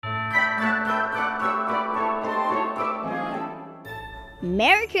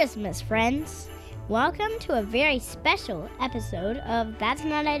Merry Christmas, friends! Welcome to a very special episode of That's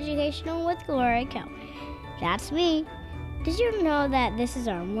Not Educational with Gloria Kell. That's me. Did you know that this is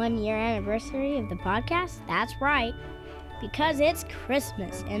our 1-year anniversary of the podcast? That's right. Because it's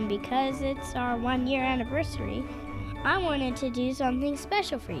Christmas and because it's our 1-year anniversary, I wanted to do something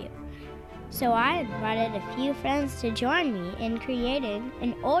special for you. So I invited a few friends to join me in creating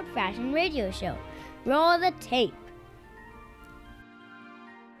an old-fashioned radio show. Roll the tape.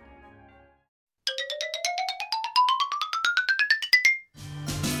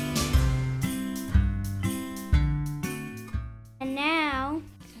 And now,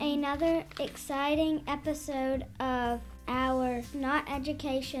 another exciting episode of our Not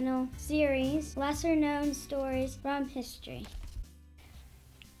Educational series, Lesser Known Stories from History.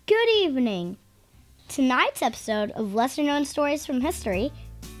 Good evening! Tonight's episode of Lesser Known Stories from History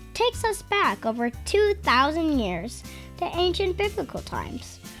takes us back over 2,000 years to ancient biblical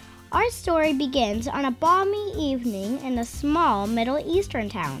times. Our story begins on a balmy evening in a small Middle Eastern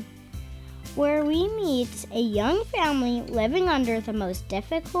town, where we meet a young family living under the most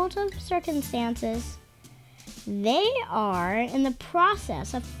difficult of circumstances. They are in the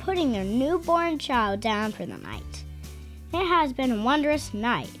process of putting their newborn child down for the night. It has been a wondrous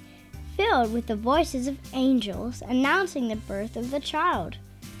night, filled with the voices of angels announcing the birth of the child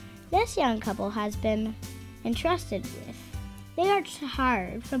this young couple has been entrusted with. They are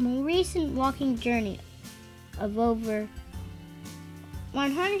tired from a recent walking journey of over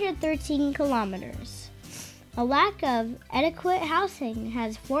 113 kilometers. A lack of adequate housing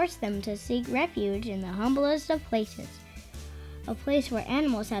has forced them to seek refuge in the humblest of places, a place where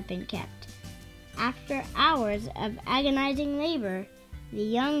animals have been kept. After hours of agonizing labor, the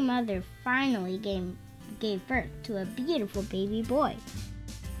young mother finally gave birth to a beautiful baby boy,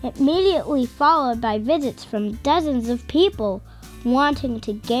 immediately followed by visits from dozens of people wanting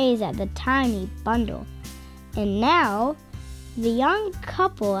to gaze at the tiny bundle. And now, the young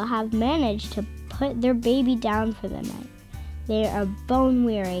couple have managed to put their baby down for the night. They are bone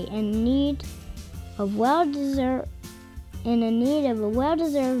weary and in need of a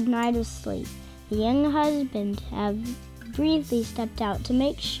well-deserved night of sleep. The young husband have briefly stepped out to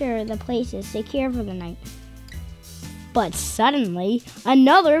make sure the place is secure for the night. But suddenly,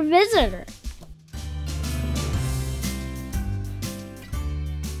 another visitor.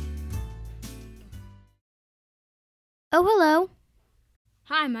 Oh, hello.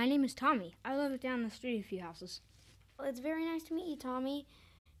 Hi, my name is Tommy. I live down the street a few houses. Well, it's very nice to meet you, Tommy.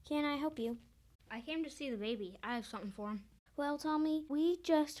 Can I help you? I came to see the baby. I have something for him. Well, Tommy, we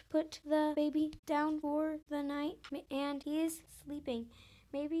just put the baby down for the night, and he is sleeping.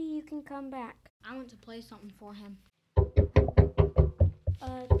 Maybe you can come back. I want to play something for him.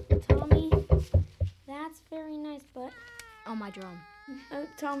 Tommy, that's very nice, but... On my drum.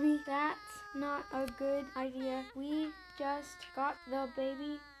 Tommy, that's not a good idea. We just got the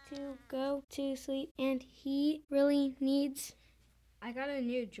baby to go to sleep, and he really needs... I got a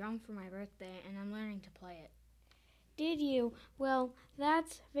new drum for my birthday, and I'm learning to play it. Did you? Well,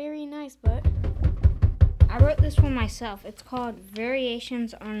 that's very nice, but... I wrote this one myself. It's called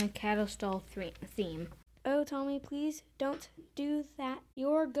Variations on a Cattle Stall Theme. Oh, Tommy, please don't do that.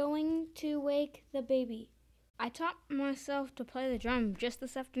 You're going to wake the baby. I taught myself to play the drum just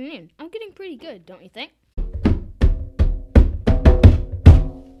this afternoon. I'm getting pretty good, don't you think?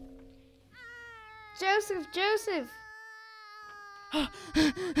 Joseph!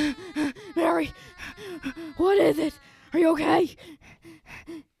 Mary, what is it? Are you okay?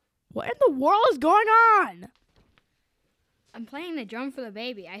 What in the world is going on? I'm playing the drum for the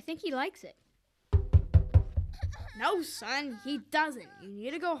baby. I think he likes it. No, son, he doesn't. You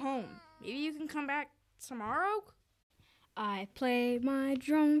need to go home. Maybe you can come back tomorrow? I play my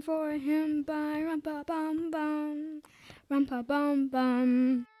drum for him by rum-pa-bum-bum,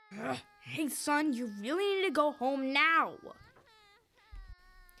 rum-pa-bum-bum. Hey, son, you really need to go home now.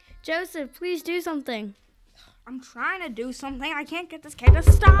 Joseph, please do something. I'm trying to do something. I can't get this kid to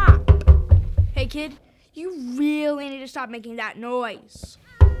stop. Hey, kid, you really need to stop making that noise.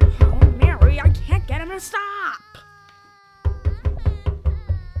 Oh, Mary, I can't get him to stop.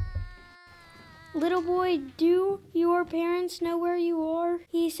 Little boy, do your parents know where you are?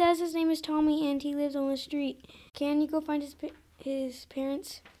 He says his name is Tommy and he lives on the street. Can you go find his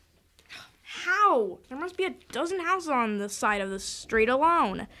parents? How? There must be a dozen houses on this side of the street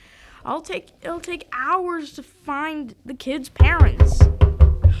alone. It'll take hours to find the kid's parents.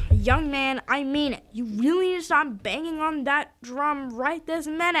 Young man, I mean it. You really need to stop banging on that drum right this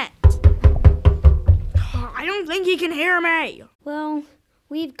minute. I don't think he can hear me. Well,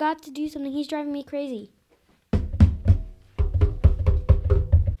 we've got to do something. He's driving me crazy.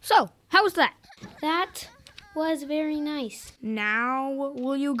 So, how was that? That was very nice. Now,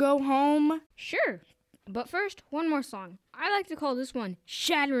 will you go home? Sure. But first, one more song. I like to call this one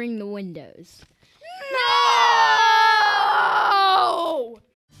Shattering the Windows. No!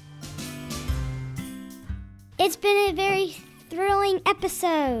 It's been a very thrilling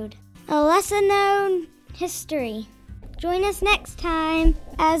episode. A lesser known history. Join us next time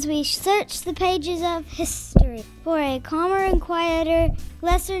as we search the pages of history for a calmer and quieter,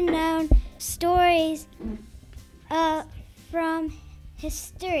 lesser known stories from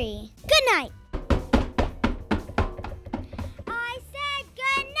history. Good night. I said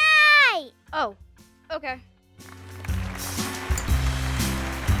good night. Oh, okay.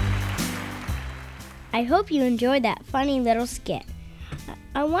 I hope you enjoyed that funny little skit.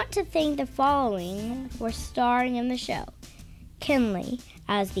 I want to thank the following for starring in the show: Kinley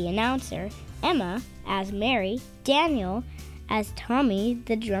as the announcer, Emma as Mary, Daniel as Tommy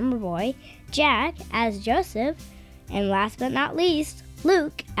the drummer boy, Jack as Joseph, and last but not least,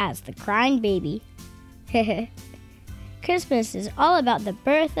 Luke as the crying baby. Christmas is all about the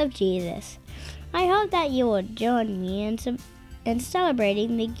birth of Jesus. I hope that you will join me in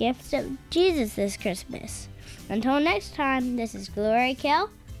celebrating the gifts of Jesus this Christmas. Until next time, this is Gloria Kell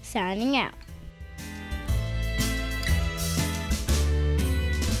signing out.